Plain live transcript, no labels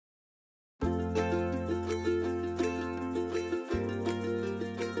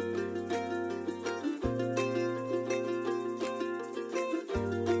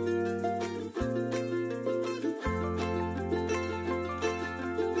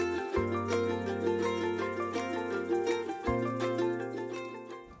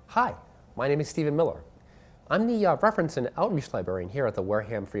Hi, my name is Stephen Miller. I'm the Reference and Outreach Librarian here at the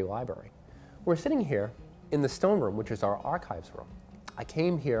Wareham Free Library. We're sitting here in the Stone Room, which is our archives room. I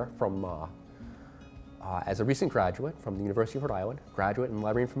came here from, as a recent graduate from the University of Rhode Island, graduate in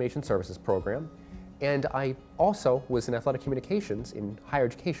Library Information Services program, and I also was in athletic communications in higher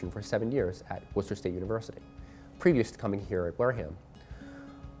education for 7 years at Worcester State University, previous to coming here at Wareham.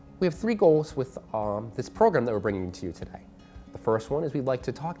 We have 3 goals with this program that we're bringing to you today. The first one is we'd like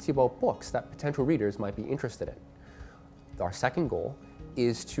to talk to you about books that potential readers might be interested in. Our second goal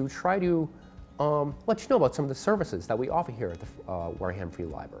is to try to let you know about some of the services that we offer here at the Wareham Free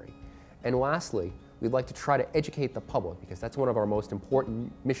Library. And lastly, we'd like to try to educate the public because that's one of our most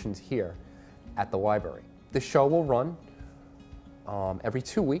important missions here at the library. This show will run every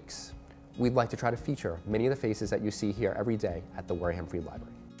 2 weeks. We'd like to try to feature many of the faces that you see here every day at the Wareham Free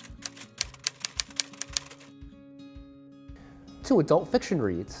Library. 2 adult fiction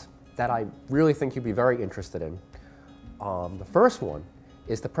reads that I really think you'd be very interested in. The first one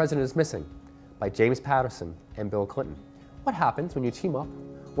is The President is Missing by James Patterson and Bill Clinton. What happens when you team up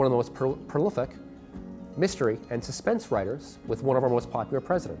one of the most prolific mystery and suspense writers with one of our most popular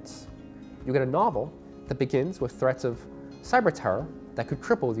presidents? You get a novel that begins with threats of cyber terror that could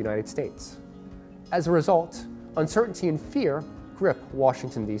cripple the United States. As a result, uncertainty and fear grip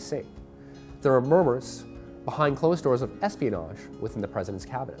Washington, D.C. There are murmurs behind closed doors of espionage within the president's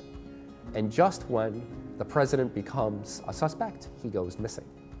cabinet. And just when the president becomes a suspect, he goes missing.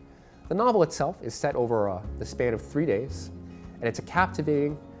 The novel itself is set over the span of 3 days, and it's a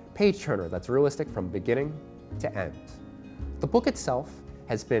captivating page-turner that's realistic from beginning to end. The book itself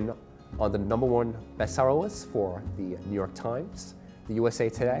has been on the #1 bestseller list for the New York Times, the USA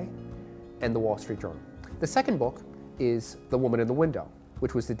Today, and the Wall Street Journal. The second book is The Woman in the Window,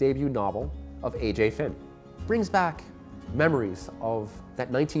 which was the debut novel of A.J. Finn. Brings back memories of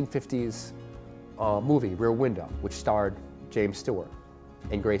that 1950s movie, Rear Window, which starred James Stewart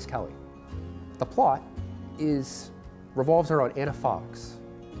and Grace Kelly. The plot revolves around Anna Fox,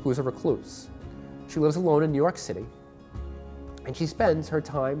 who is a recluse. She lives alone in New York City, and she spends her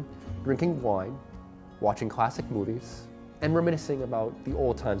time drinking wine, watching classic movies, and reminiscing about the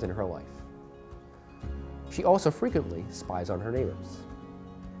old times in her life. She also frequently spies on her neighbors.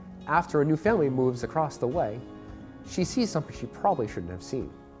 After a new family moves across the way, she sees something she probably shouldn't have seen.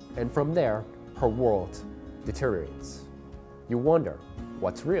 And from there, her world deteriorates. You wonder,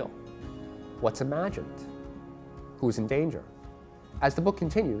 what's real? What's imagined? Who's in danger? As the book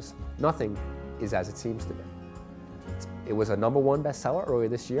continues, nothing is as it seems to be. It was a #1 bestseller earlier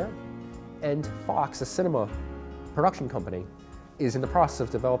this year, and Fox, a cinema production company, is in the process of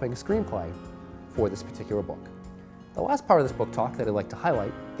developing a screenplay for this particular book. The last part of this book talk that I'd like to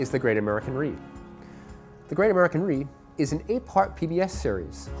highlight is The Great American Read. The Great American Read is an 8-part PBS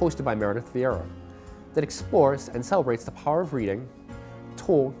series hosted by Meredith Vieira that explores and celebrates the power of reading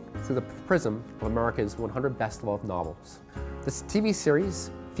told through the prism of America's 100 best-loved novels. This TV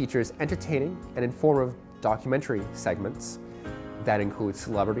series features entertaining and informative documentary segments that include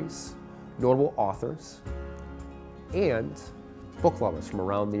celebrities, notable authors, and book lovers from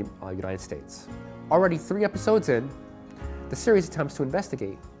around the United States. Already 3 episodes in, the series attempts to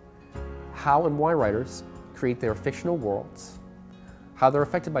investigate how and why writers create their fictional worlds, how they're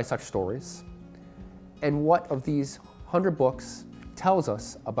affected by such stories, and what of these 100 books tells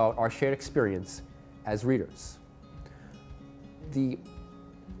us about our shared experience as readers. The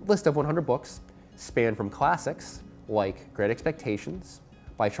list of 100 books span from classics like Great Expectations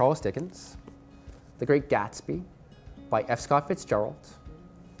by Charles Dickens, The Great Gatsby by F. Scott Fitzgerald,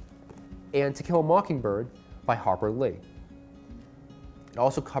 and To Kill a Mockingbird by Harper Lee. It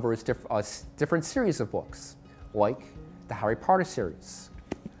also covers different series of books, like the Harry Potter series,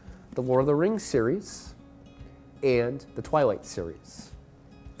 the Lord of the Rings series, and the Twilight series.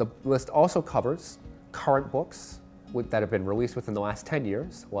 The list also covers current books that have been released within the last 10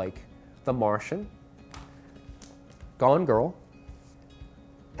 years, like The Martian, Gone Girl,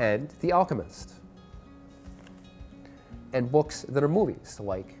 and The Alchemist. And books that are movies,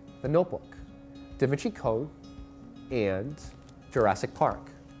 like The Notebook, Da Vinci Code, and Jurassic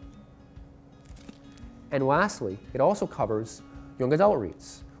Park. And lastly, it also covers young adult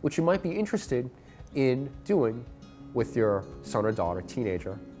reads, which you might be interested in doing with your son or daughter,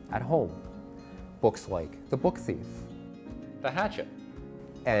 teenager, at home. Books like The Book Thief, The Hatchet,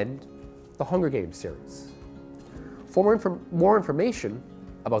 and the Hunger Games series. For more information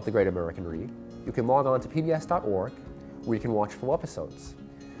about The Great American Read, you can log on to pbs.org, where you can watch full episodes.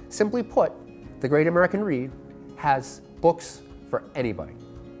 Simply put, The Great American Read has books for anybody.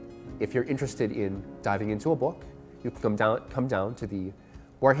 If you're interested in diving into a book, you can come down to the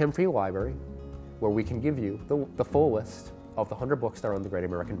Wareham Free Library, where we can give you the full list of the 100 books that are on the Great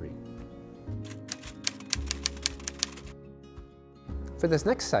American Read. For this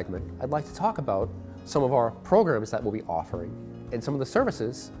next segment, I'd like to talk about some of our programs that we'll be offering and some of the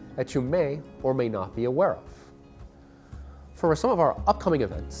services that you may or may not be aware of. For some of our upcoming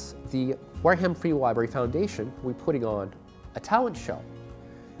events, the Wareham Free Library Foundation will be putting on a talent show.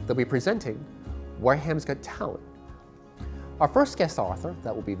 They'll be presenting Wareham's Got Talent. Our first guest author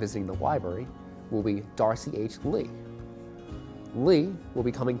that will be visiting the library will be Darcy H. Lee. Lee will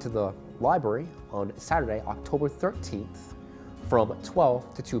be coming to the library on Saturday, October 13th from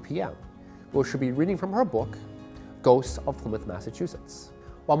 12 to 2 p.m., where she'll be reading from her book, Ghosts of Plymouth, Massachusetts.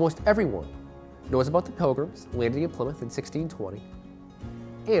 While most everyone knows about the Pilgrims landing in Plymouth in 1620,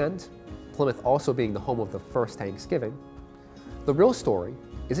 and Plymouth also being the home of the first Thanksgiving, the real story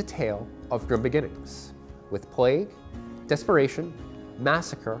is a tale of grim beginnings, with plague, desperation,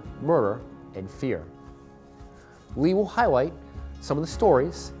 massacre, murder, and fear. Lee will highlight some of the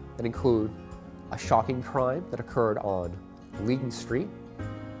stories that include a shocking crime that occurred on Leiden Street,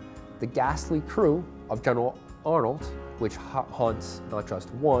 the ghastly crew of General Arnold, which haunts not just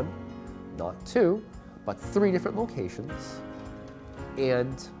one, not two, but 3 different locations,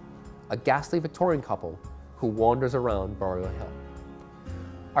 and a ghastly Victorian couple who wanders around Burial Hill.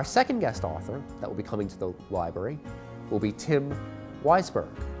 Our second guest author that will be coming to the library will be Tim Weisberg,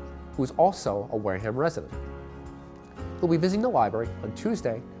 who is also a Wareham resident. He'll be visiting the library on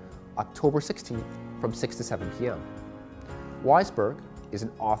Tuesday, October 16th from 6 to 7 p.m. Weisberg is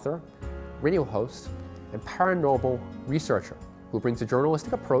an author, radio host, and paranormal researcher who brings a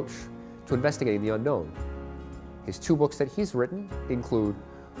journalistic approach to investigating the unknown. His 2 books that he's written include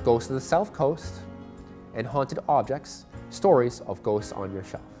Ghosts of the South Coast and Haunted Objects, Stories of Ghosts on Your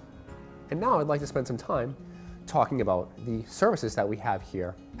Shelf. And now I'd like to spend some time talking about the services that we have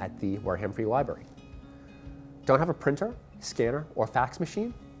here at the Wareham Free Library. Don't have a printer, scanner, or fax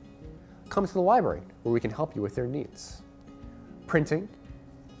machine? Come to the library where we can help you with your needs. Printing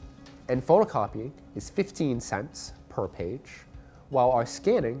and photocopying is 15 cents per page, while our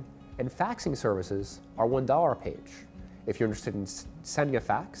scanning and faxing services are $1 a page. If you're interested in sending a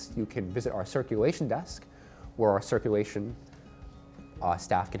fax, you can visit our circulation desk, where our circulation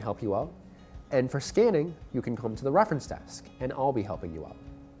staff can help you out. And for scanning, you can come to the reference desk, and I'll be helping you out.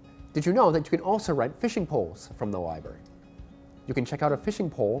 Did you know that you can also rent fishing poles from the library? You can check out a fishing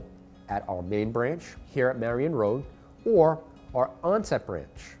pole at our main branch here at Marion Road, or our onset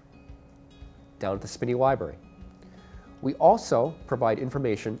branch down at the Spinney Library. We also provide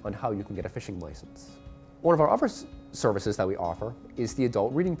information on how you can get a fishing license. One of our other services that we offer is the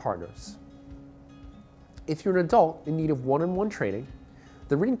Adult Reading Partners. If you're an adult in need of one-on-one training,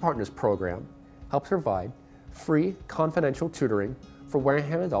 the Reading Partners program helps provide free confidential tutoring for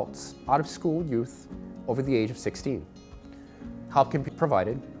Wareham adults out of school youth over the age of 16. Help can be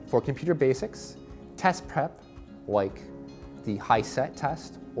provided for computer basics, test prep like the HiSET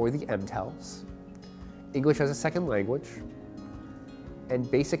test or the MTELs, English as a second language,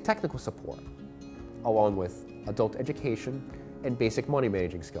 and basic technical support, along with adult education and basic money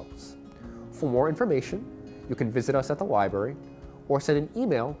managing skills. For more information, you can visit us at the library or send an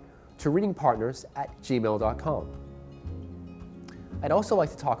email to readingpartners@gmail.com. I'd also like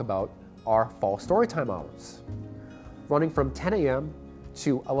to talk about our fall storytime hours. Running from 10 a.m.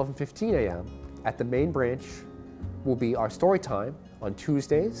 to 11:15 a.m. at the main branch will be our story time on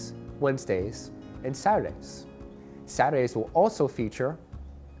Tuesdays, Wednesdays, and Saturdays. Saturdays will also feature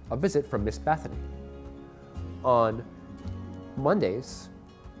a visit from Miss Bethany. On Mondays,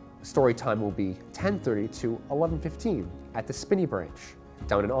 story time will be 10:30 to 11:15 at the Spinney branch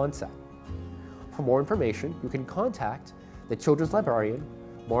down in Onset. For more information, you can contact the Children's Librarian,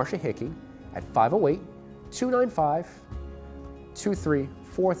 Marcia Hickey, at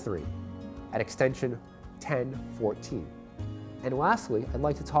 508-295-2343 at extension 1014. And lastly, I'd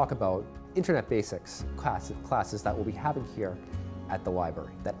like to talk about Internet Basics classes that we'll be having here at the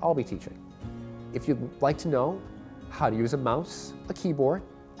library that I'll be teaching. If you'd like to know how to use a mouse, a keyboard,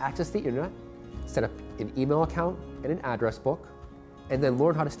 access the internet, set up an email account and an address book, and then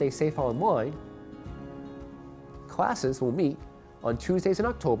learn how to stay safe online, classes will meet on Tuesdays in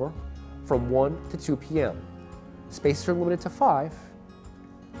October from 1 to 2 p.m. Spaces are limited to 5,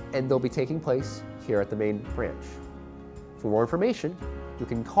 and they'll be taking place here at the main branch. For more information, you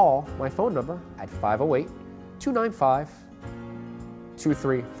can call my phone number at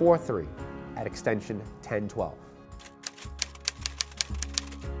 508-295-2343 at extension 1012.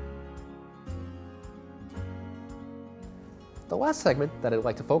 The last segment that I'd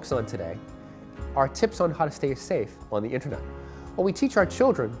like to focus on today are tips on how to stay safe on the internet. While we teach our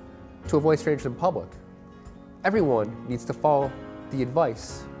children to avoid strangers in public, everyone needs to follow the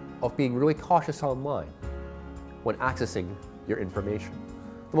advice of being really cautious online when accessing your information.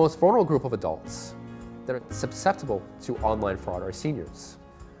 The most vulnerable group of adults that are susceptible to online fraud are seniors.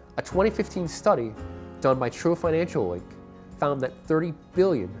 A 2015 study done by True Financial Link found that $30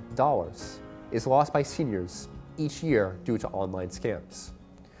 billion is lost by seniors each year due to online scams.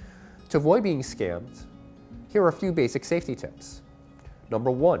 To avoid being scammed, here are a few basic safety tips.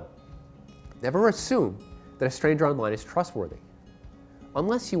 Number 1, never assume that a stranger online is trustworthy.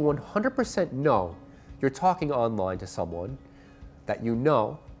 Unless you 100% know you're talking online to someone that you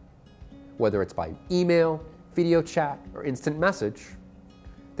know, whether it's by email, video chat, or instant message,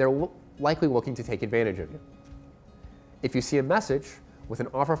 they're likely looking to take advantage of you. If you see a message with an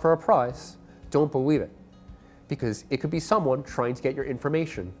offer for a prize, don't believe it, because it could be someone trying to get your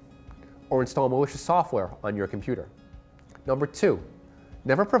information or install malicious software on your computer. Number 2,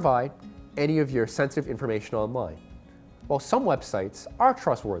 never provide any of your sensitive information online. While some websites are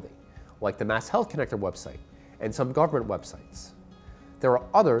trustworthy, like the Mass Health Connector website and some government websites, there are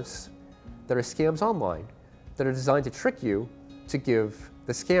others that are scams online that are designed to trick you to give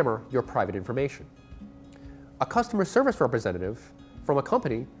the scammer your private information. A customer service representative from a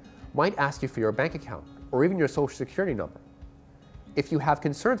company might ask you for your bank account or even your social security number. If you have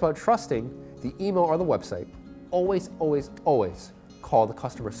concerns about trusting the email or the website, always, always, always call the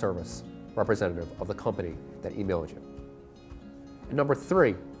customer service representative of the company that emailed you. And number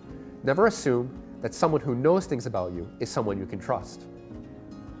 3, never assume that someone who knows things about you is someone you can trust.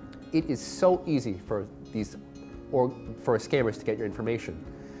 It is so easy for scammers to get your information,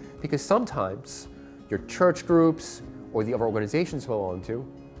 because sometimes your church groups or the other organizations you belong to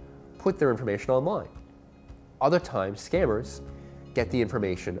put their information online. Other times, scammers get the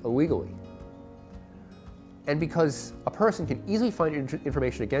information illegally. And because a person can easily find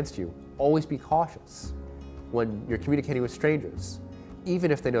information against you, always be cautious when you're communicating with strangers,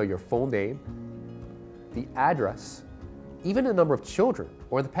 even if they know your full name, the address, even the number of children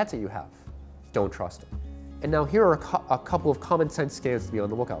or the pets that you have. Don't trust them. And now here are a couple of common sense scams to be on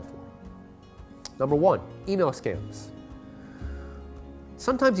the lookout for. Number 1, email scams.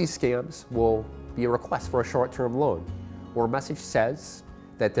 Sometimes these scams will be a request for a short-term loan, where a message says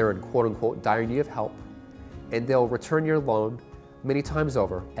that they're in quote-unquote dire need of help, and they'll return your loan many times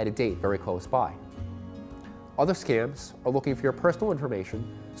over at a date very close by. Other scams are looking for your personal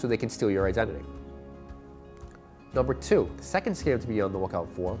information so they can steal your identity. Number 2, the second scam to be on the lookout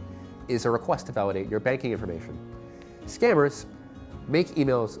for is a request to validate your banking information. Scammers make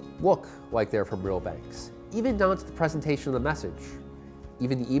emails look like they're from real banks, even down to the presentation of the message,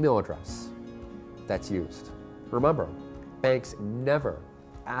 even the email address that's used. Remember, banks never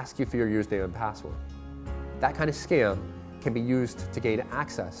ask you for your username and password. That kind of scam can be used to gain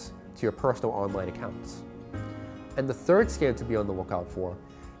access to your personal online accounts. And the third scam to be on the lookout for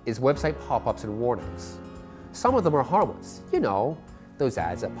is website pop-ups and warnings. Some of them are harmless, you know, those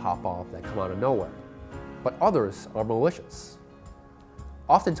ads that pop up that come out of nowhere. But others are malicious.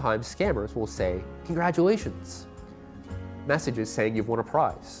 Oftentimes, scammers will say, "Congratulations," messages saying you've won a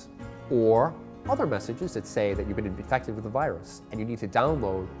prize, or other messages that say that you've been infected with the virus and you need to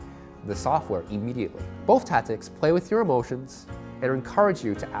download the software immediately. Both tactics play with your emotions and encourage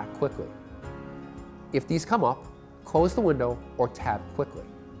you to act quickly. If these come up, close the window or tab quickly,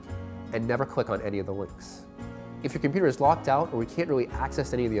 and never click on any of the links. If your computer is locked out or we can't really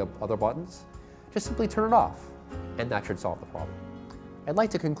access any of the other buttons, just simply turn it off, and that should solve the problem. I'd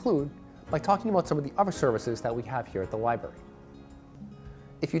like to conclude by talking about some of the other services that we have here at the library.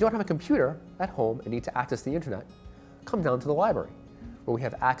 If you don't have a computer at home and need to access the internet, come down to the library, where we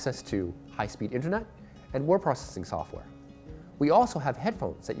have access to high-speed internet and word processing software. We also have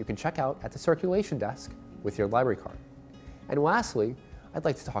headphones that you can check out at the circulation desk with your library card. And lastly, I'd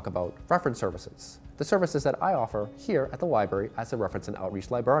like to talk about reference services, the services that I offer here at the library as a reference and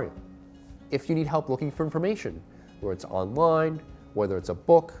outreach librarian. If you need help looking for information, whether it's online, whether it's a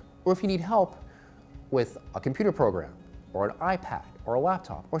book, or if you need help with a computer program, or an iPad, or a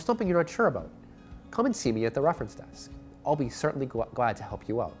laptop, or something you're not sure about, come and see me at the reference desk. I'll be certainly glad to help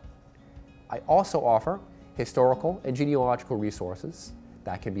you out. I also offer historical and genealogical resources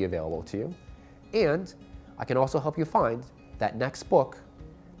that can be available to you, and I can also help you find that next book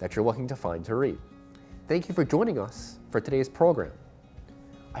that you're looking to find to read. Thank you for joining us for today's program.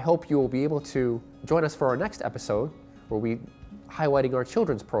 I hope you will be able to join us for our next episode, where we're highlighting our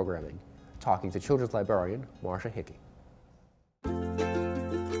children's programming, talking to children's librarian Marsha Hickey.